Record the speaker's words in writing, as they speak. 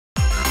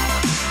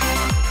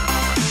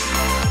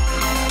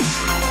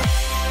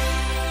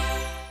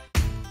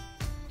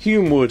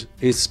Humewood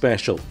is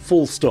special,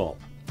 full stop.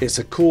 It's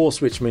a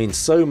course which means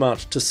so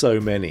much to so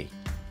many.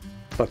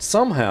 But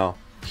somehow,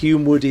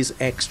 Humewood is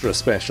extra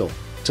special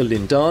to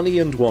Lindani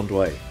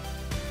Ndwandwe.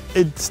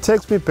 It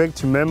takes me back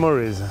to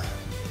memories.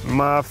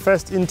 My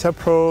first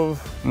Interpro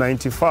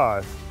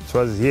 95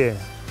 was here.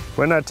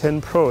 When I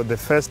turned pro, the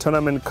first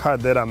tournament card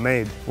that I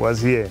made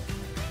was here.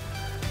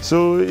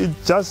 So it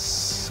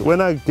just, when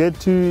I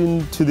get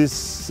into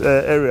this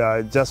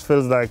area, it just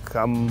feels like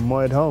I'm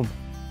more at home.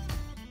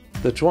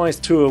 The twice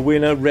tour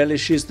winner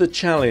relishes the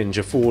challenge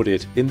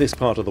afforded in this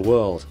part of the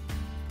world.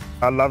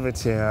 I love it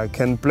here. I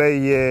can play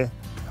here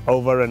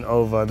over and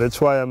over. That's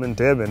why I'm in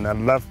Durban. I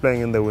love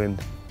playing in the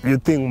wind. You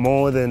think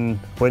more than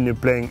when you're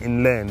playing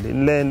inland.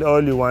 Inland,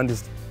 all you want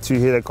is to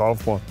hit a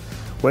golf ball.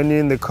 When you're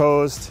in the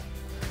coast,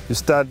 you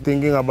start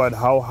thinking about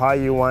how high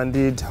you want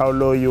it, how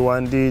low you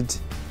want it,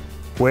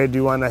 where do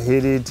you want to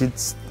hit it.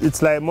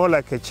 It's like more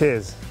like a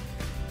chess.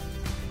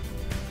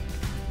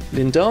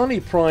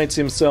 Lindani prides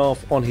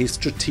himself on his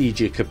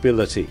strategic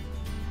ability,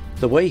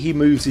 the way he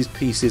moves his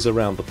pieces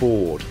around the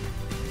board.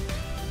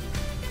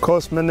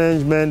 Course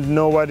management,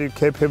 know what you're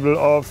capable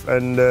of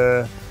and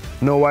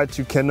know what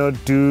you cannot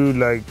do.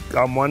 Like,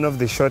 I'm one of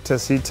the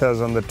shortest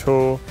hitters on the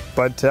tour,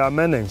 but I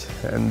manage,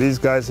 and these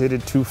guys hit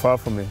it too far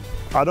for me.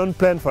 I don't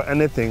plan for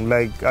anything,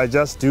 like I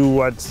just do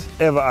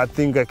whatever I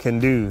think I can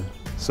do.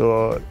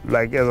 So,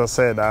 like as I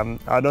said,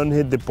 I don't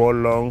hit the ball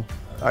long,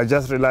 I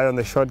just rely on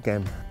the short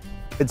game.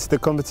 It's the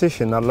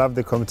competition. I love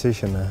the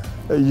competition.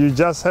 You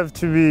just have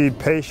to be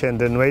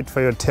patient and wait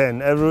for your turn.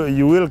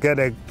 You will get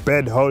a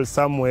bad hole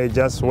somewhere.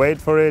 Just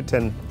wait for it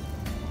and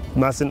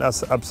mustn't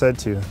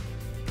upset you.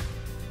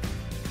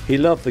 He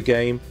loved the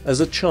game as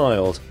a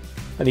child,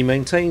 and he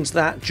maintains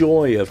that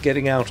joy of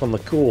getting out on the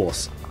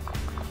course.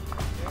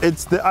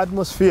 It's the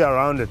atmosphere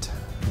around it.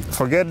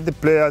 Forget the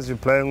players you're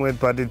playing with,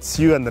 but it's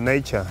you and the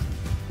nature.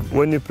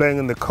 When you're playing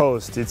on the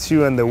coast, it's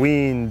you and the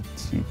wind,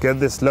 you get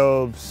the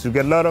slopes, you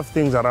get a lot of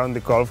things around the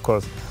golf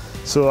course.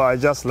 So I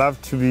just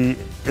love to be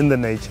in the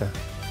nature.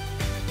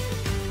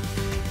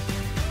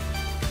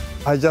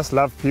 I just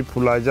love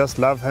people, I just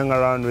love hanging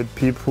around with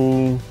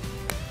people,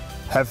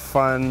 have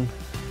fun.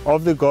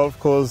 Off the golf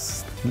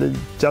course,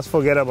 just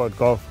forget about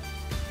golf.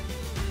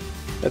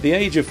 At the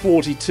age of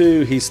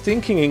 42, he's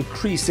thinking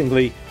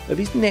increasingly of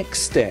his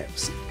next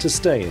steps to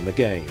stay in the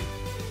game.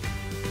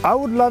 I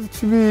would love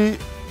to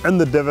be in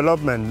the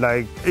development,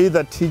 like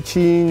either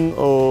teaching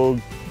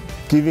or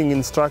giving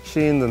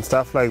instructions and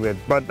stuff like that.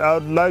 But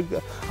I'd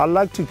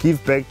like to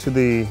give back to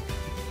the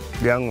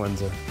young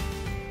ones.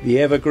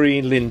 The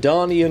evergreen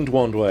Lindani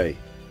Ndwandwe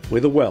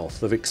with a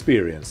wealth of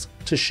experience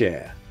to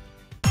share.